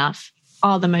valuing enough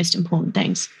are the most important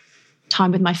things.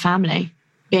 Time with my family,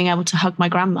 being able to hug my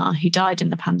grandma who died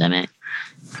in the pandemic.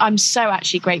 I'm so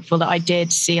actually grateful that I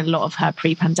did see a lot of her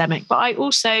pre-pandemic, but I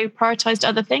also prioritised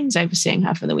other things over seeing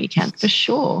her for the weekend, for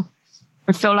sure.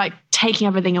 I feel like taking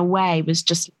everything away was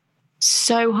just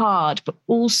so hard, but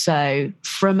also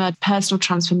from a personal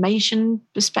transformation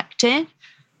perspective,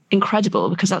 incredible,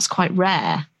 because that's quite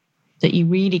rare that you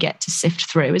really get to sift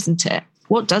through, isn't it?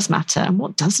 What does matter and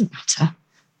what doesn't matter?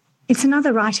 It's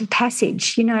another rite of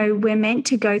passage. We're meant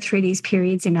to go through these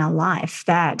periods in our life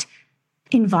that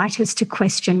invite us to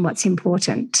question what's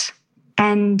important.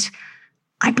 And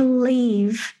I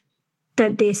believe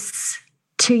that this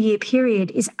 2-year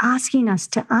period is asking us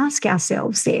to ask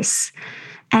ourselves this.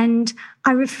 And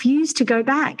I refuse to go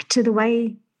back to the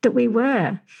way that we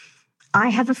were. I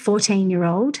have a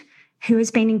 14-year-old who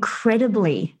has been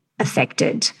incredibly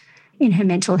affected in her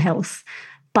mental health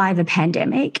by the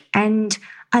pandemic. And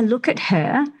I look at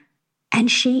her and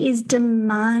she is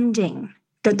demanding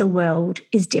that the world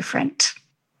is different.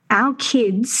 Our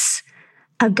kids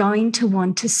are going to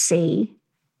want to see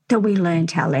that we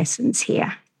learned our lessons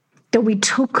here, that we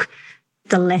took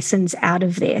the lessons out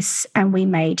of this and we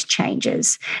made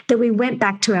changes, that we went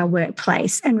back to our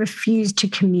workplace and refused to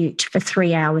commute for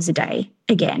 3 hours a day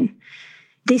again.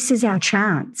 This is our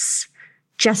chance.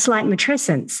 Just like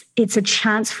matrescence, it's a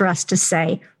chance for us to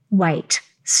say, wait,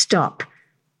 stop.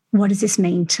 What does this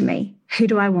mean to me? Who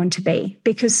do I want to be?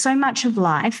 Because so much of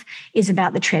life is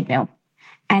about the treadmill.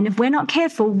 And if we're not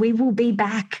careful, we will be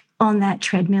back on that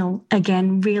treadmill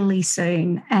again really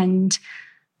soon. And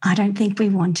I don't think we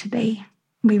want to be.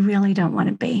 We really don't want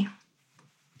to be.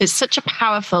 It's such a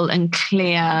powerful and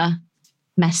clear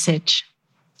message.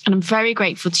 And I'm very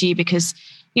grateful to you because,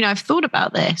 I've thought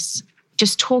about this,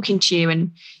 just talking to you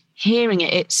and hearing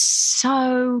it. It's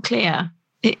so clear.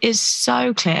 It is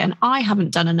so clear. And I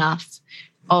haven't done enough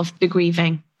of the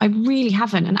grieving. I really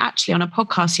haven't. And actually on a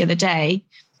podcast the other day,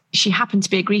 she happened to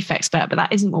be a grief expert, but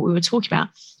that isn't what we were talking about.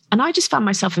 And I just found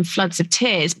myself in floods of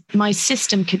tears. My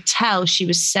system could tell she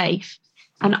was safe.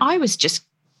 And I was just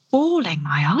bawling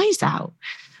my eyes out,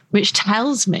 which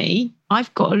tells me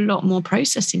I've got a lot more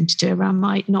processing to do around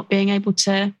my not being able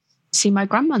to see my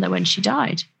grandmother when she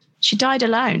died. She died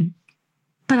alone.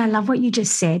 But I love what you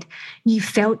just said. You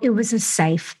felt it was a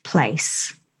safe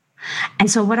place.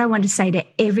 And so what I want to say to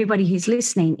everybody who's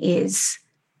listening is,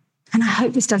 and I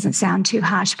hope this doesn't sound too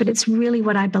harsh, but it's really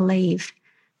what I believe.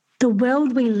 The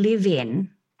world we live in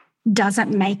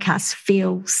doesn't make us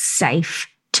feel safe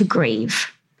to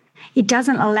grieve. It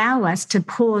doesn't allow us to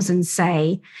pause and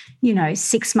say,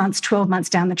 6 months, 12 months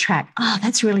down the track, oh,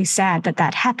 that's really sad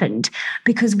that happened,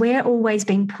 because we're always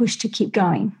being pushed to keep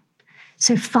going.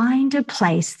 So find a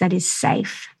place that is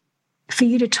safe for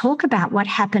you to talk about what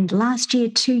happened last year,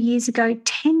 2 years ago,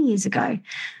 10 years ago.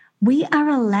 We are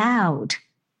allowed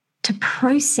to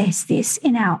process this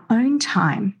in our own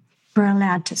time. We're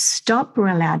allowed to stop. We're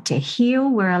allowed to heal.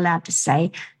 We're allowed to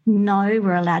say no.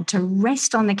 We're allowed to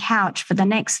rest on the couch for the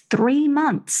next 3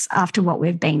 months after what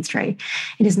we've been through.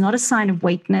 It is not a sign of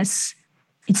weakness.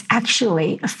 It's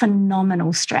actually a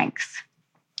phenomenal strength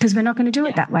because we're not going to do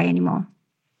it that way anymore.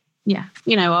 Yeah.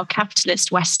 Our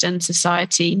capitalist Western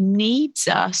society needs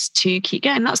us to keep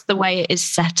going. That's the way it is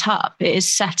set up. It is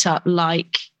set up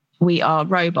like we are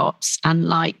robots and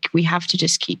like we have to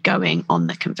just keep going on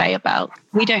the conveyor belt.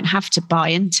 We don't have to buy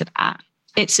into that.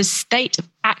 It's a state of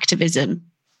activism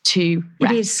to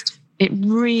rest. It is. It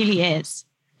really is.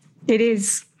 It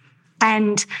is.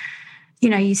 And,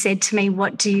 you said to me,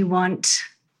 what do you want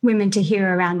women to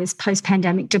hear around this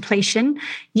post-pandemic depletion?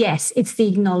 Yes, it's the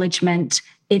acknowledgement,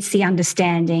 it's the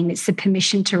understanding, it's the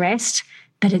permission to rest,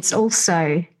 but it's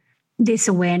also this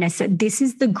awareness that this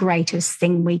is the greatest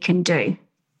thing we can do,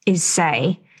 is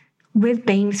say, we've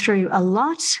been through a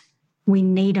lot. We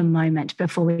need a moment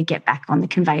before we get back on the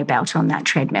conveyor belt on that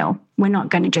treadmill. We're not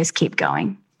going to just keep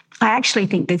going. I actually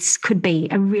think this could be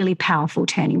a really powerful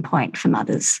turning point for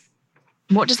mothers.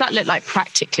 What does that look like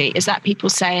practically? Is that people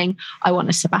saying, I want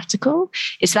a sabbatical?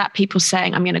 Is that people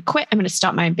saying, I'm going to quit, I'm going to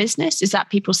start my own business? Is that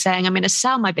people saying, I'm going to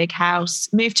sell my big house,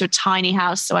 move to a tiny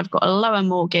house so I've got a lower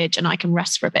mortgage and I can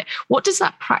rest for a bit? What does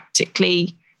that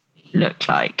practically look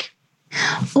like?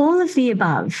 All of the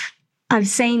above. I've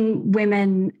seen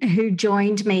women who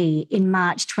joined me in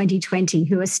March 2020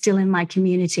 who are still in my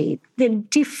community. They're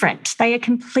different. They are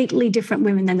completely different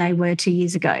women than they were 2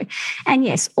 years ago. And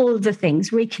yes, all of the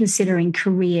things, reconsidering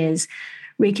careers,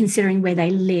 reconsidering where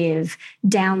they live,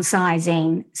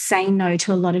 downsizing, saying no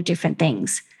to a lot of different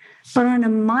things. But on a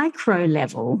micro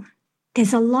level,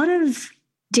 there's a lot of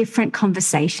different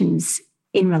conversations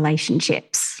in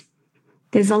relationships.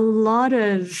 There's a lot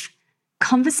of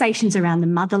conversations around the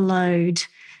mother load,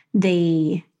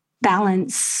 the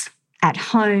balance at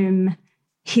home,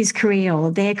 his career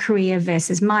or their career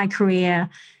versus my career.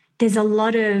 There's a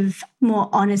lot of more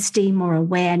honesty, more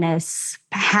awareness,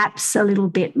 perhaps a little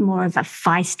bit more of a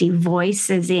feisty voice,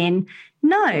 as in,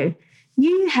 no,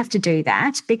 you have to do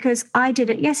that because I did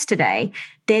it yesterday.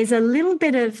 There's a little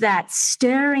bit of that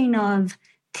stirring of,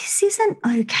 this isn't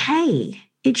okay.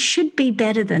 It should be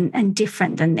better than and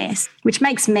different than this, which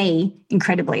makes me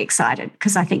incredibly excited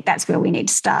because I think that's where we need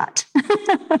to start.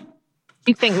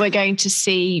 You think we're going to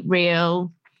see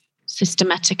real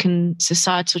systematic and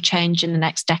societal change in the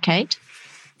next decade?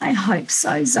 I hope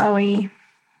so, Zoe.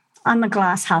 I'm a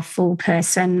glass half full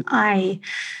person.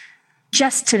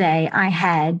 Just today, I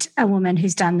had a woman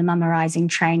who's done the Mama Rising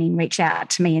training reach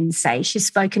out to me and say she's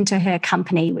spoken to her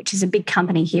company, which is a big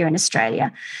company here in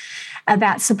Australia,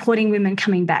 about supporting women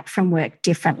coming back from work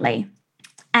differently.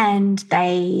 And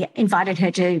they invited her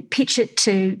to pitch it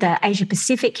to the Asia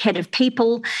Pacific head of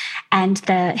people. And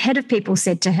the head of people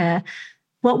said to her,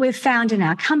 what we've found in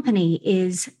our company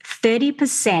is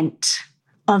 30%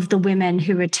 of the women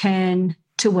who return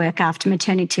to work after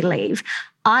maternity leave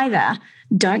either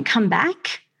don't come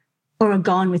back or are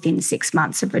gone within 6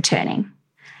 months of returning.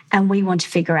 And we want to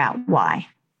figure out why.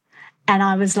 And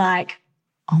I was like,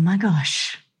 oh my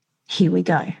gosh, here we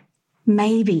go.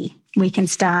 Maybe we can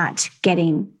start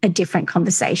getting a different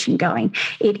conversation going.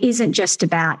 It isn't just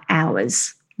about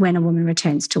hours when a woman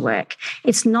returns to work.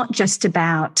 It's not just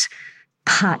about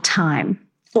part-time.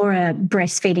 or a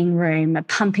breastfeeding room, a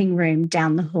pumping room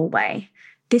down the hallway.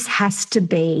 This has to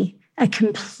be a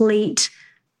complete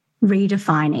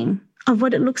redefining of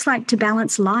what it looks like to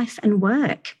balance life and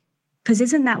work. Because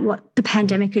isn't that what the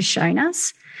pandemic has shown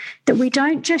us? That we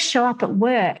don't just show up at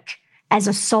work as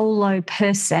a solo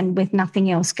person with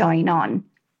nothing else going on.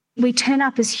 We turn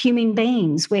up as human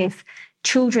beings with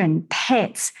children,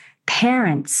 pets,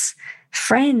 parents,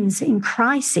 friends in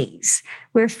crises.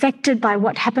 We're affected by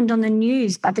what happened on the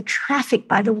news, by the traffic,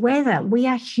 by the weather. We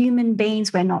are human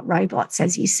beings. We're not robots,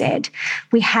 as you said.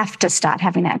 We have to start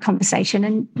having that conversation.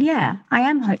 And yeah, I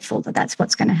am hopeful that that's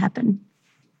what's going to happen.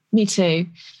 Me too.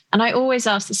 And I always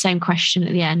ask the same question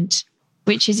at the end,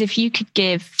 which is if you could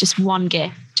give just one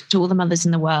gift to all the mothers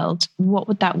in the world, what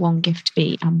would that one gift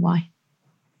be and why?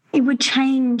 It would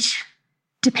change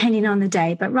depending on the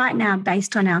day. But right now,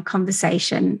 based on our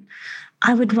conversation,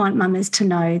 I would want mamas to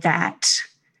know that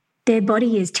their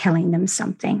body is telling them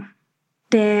something.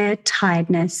 Their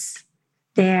tiredness,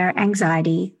 their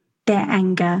anxiety, their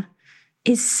anger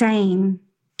is saying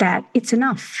that it's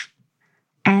enough.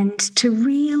 And to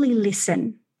really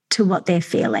listen to what they're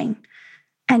feeling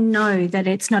and know that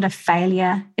it's not a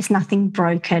failure, it's nothing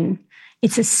broken.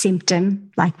 It's a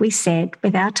symptom, like we said,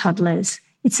 with our toddlers.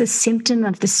 It's a symptom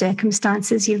of the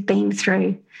circumstances you've been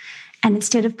through. And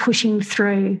instead of pushing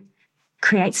through,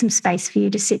 create some space for you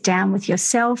to sit down with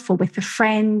yourself or with a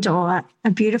friend or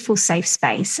a beautiful safe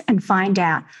space and find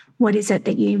out what is it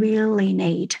that you really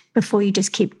need before you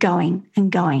just keep going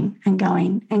and going and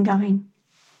going and going.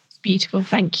 Beautiful.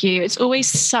 Thank you. It's always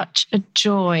such a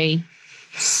joy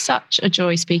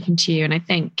speaking to you. And I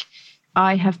think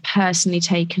I have personally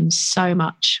taken so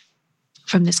much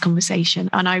from this conversation.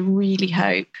 And I really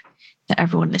hope that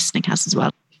everyone listening has as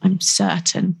well. I'm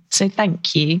certain. So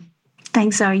thank you.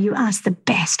 Thanks, Zoe. You asked the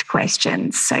best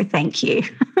questions. So thank you.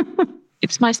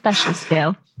 It's my special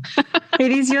skill.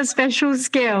 It is your special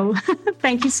skill.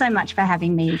 Thank you so much for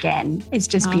having me again. It's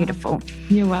just beautiful.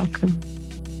 You're welcome.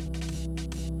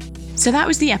 So that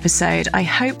was the episode. I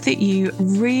hope that you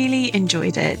really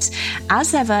enjoyed it.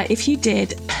 As ever, if you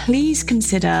did, please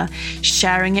consider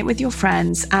sharing it with your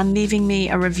friends and leaving me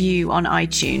a review on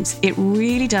iTunes. It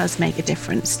really does make a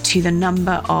difference to the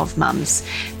number of mums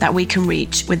that we can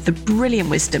reach with the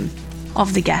brilliant wisdom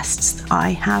of the guests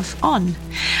I have on.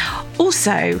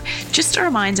 Also, just a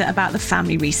reminder about the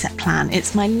Family Reset Plan.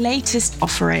 It's my latest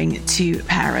offering to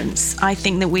parents. I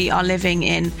think that we are living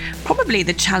in probably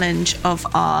the challenge of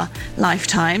our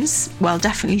lifetimes. Well,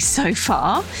 definitely so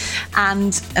far.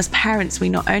 And as parents, we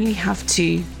not only have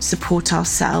to support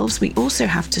ourselves, we also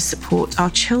have to support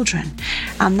our children.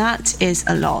 And that is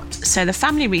a lot. So the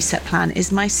Family Reset Plan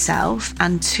is myself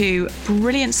and two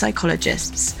brilliant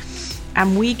psychologists.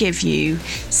 And we give you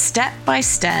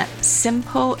step-by-step,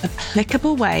 simple,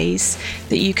 applicable ways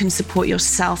that you can support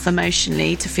yourself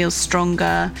emotionally to feel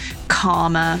stronger,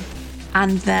 calmer,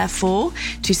 and therefore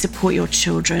to support your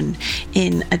children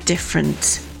in a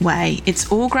different way.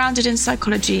 It's all grounded in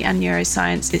psychology and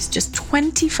neuroscience. It's just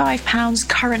 £25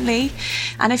 currently.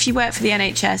 And if you work for the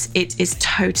NHS, it is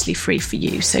totally free for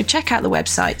you. So check out the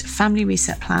website,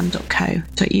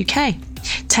 familyresetplan.co.uk.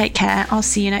 Take care. I'll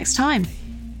see you next time.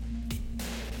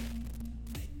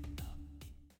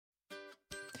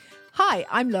 Hi,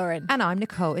 I'm Lauren. And I'm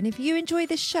Nicole. And if you enjoy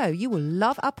this show, you will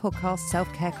love our podcast,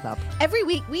 Self-Care Club. Every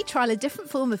week, we trial a different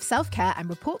form of self-care and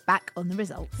report back on the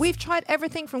results. We've tried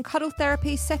everything from cuddle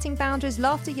therapy, setting boundaries,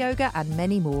 laughter yoga, and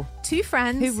many more. Two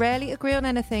friends who rarely agree on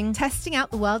anything, testing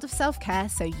out the world of self-care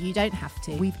so you don't have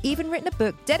to. We've even written a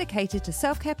book dedicated to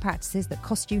self-care practices that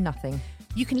cost you nothing.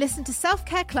 You can listen to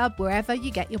Self-Care Club wherever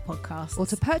you get your podcasts. Or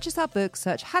to purchase our book,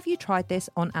 search Have You Tried This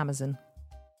on Amazon.